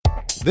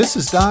This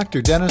is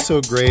Dr. Dennis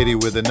O'Grady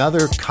with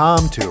another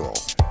comm tool.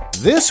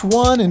 This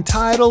one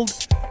entitled,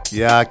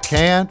 "Ya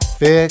Can't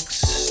Fix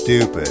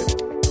Stupid."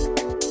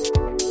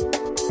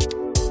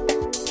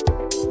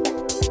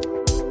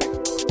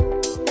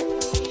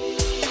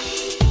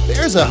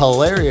 There's a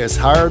hilarious,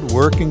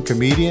 hard-working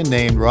comedian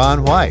named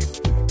Ron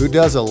White who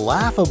does a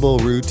laughable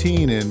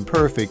routine in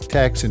perfect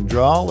Texan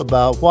drawl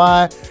about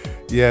why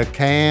you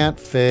can't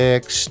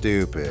fix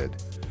stupid.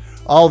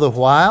 All the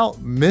while,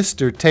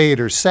 Mr.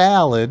 Tater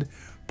Salad,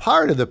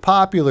 part of the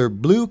popular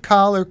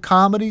blue-collar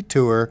comedy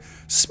tour,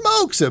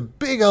 smokes a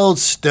big old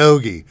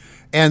stogie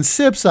and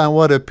sips on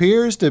what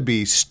appears to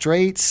be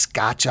straight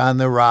scotch on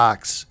the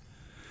rocks.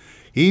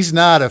 He's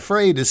not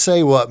afraid to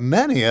say what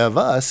many of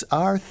us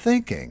are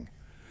thinking.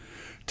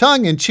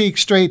 Tongue-in-cheek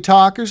straight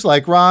talkers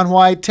like Ron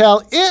White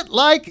tell it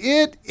like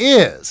it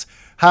is,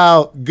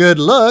 how good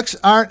looks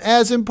aren't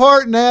as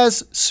important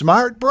as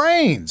smart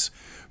brains.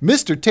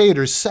 Mr.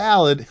 Tater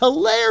Salad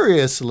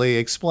hilariously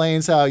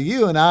explains how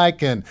you and I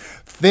can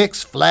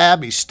fix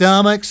flabby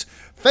stomachs,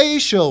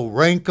 facial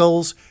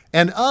wrinkles,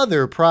 and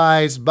other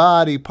prized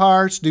body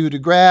parts due to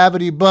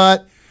gravity,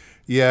 but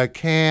you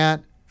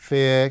can't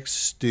fix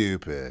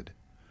stupid.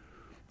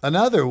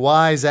 Another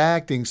wise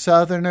acting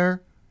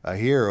Southerner, a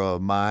hero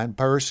of mine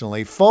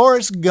personally,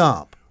 Forrest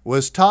Gump,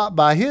 was taught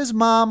by his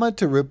mama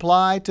to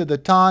reply to the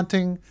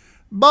taunting,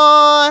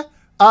 "Boy,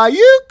 are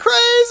you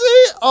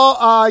crazy or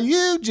are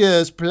you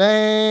just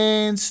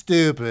plain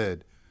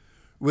stupid?"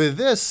 with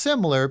this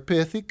similar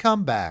pithy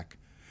comeback.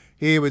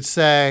 He would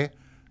say,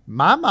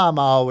 "My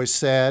mama always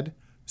said,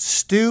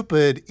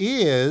 stupid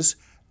is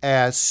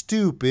as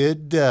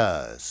stupid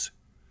does."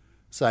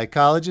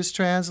 Psychologist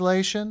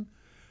translation: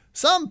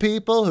 some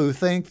people who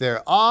think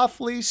they're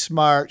awfully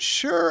smart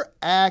sure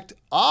act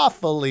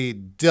awfully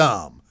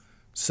dumb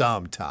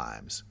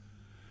sometimes.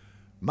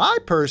 My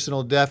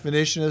personal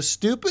definition of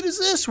stupid is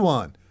this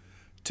one: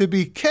 to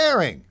be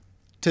caring,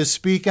 to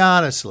speak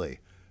honestly,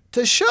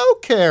 to show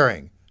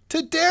caring,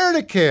 to dare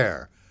to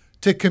care,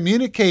 to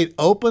communicate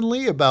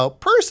openly about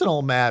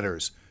personal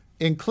matters,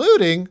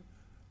 including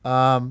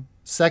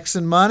sex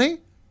and money?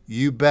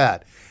 You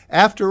bet.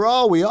 After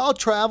all, we all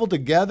travel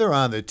together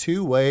on the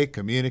two-way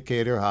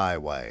communicator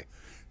highway.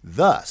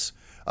 Thus,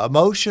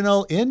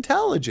 emotional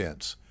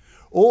intelligence,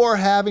 or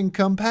having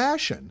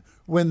compassion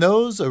when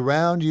those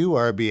around you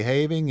are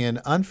behaving in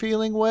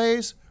unfeeling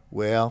ways,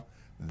 well,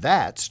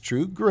 that's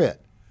true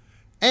grit.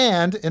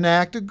 And an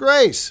act of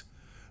grace,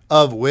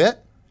 of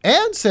wit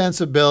and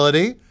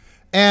sensibility,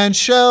 and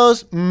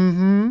shows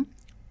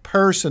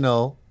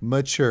personal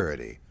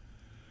maturity.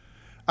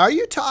 Are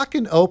you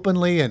talking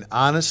openly and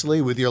honestly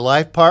with your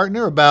life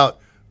partner about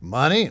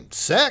money and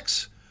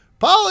sex,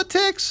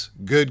 politics,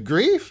 good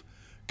grief,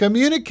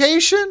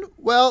 communication?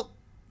 Well,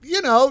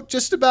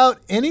 just about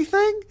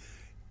anything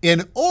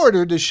in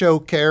order to show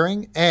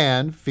caring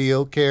and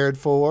feel cared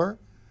for?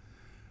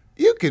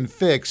 You can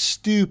fix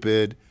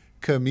stupid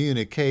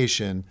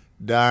communication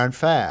darn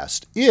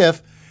fast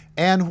if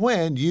and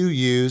when you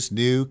use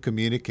new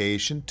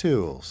communication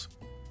tools.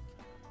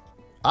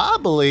 I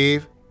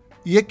believe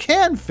you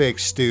can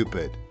fix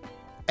stupid.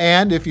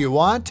 And if you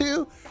want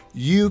to,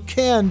 you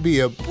can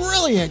be a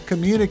brilliant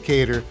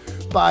communicator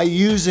by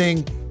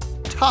using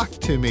Talk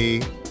to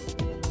Me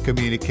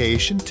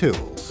communication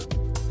tools.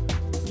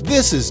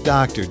 This is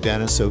Dr.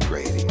 Dennis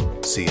O'Grady.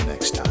 See you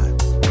next time.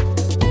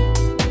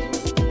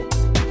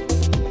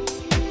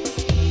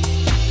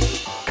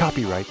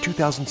 Copyright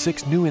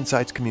 2006 New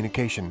Insights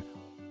Communication.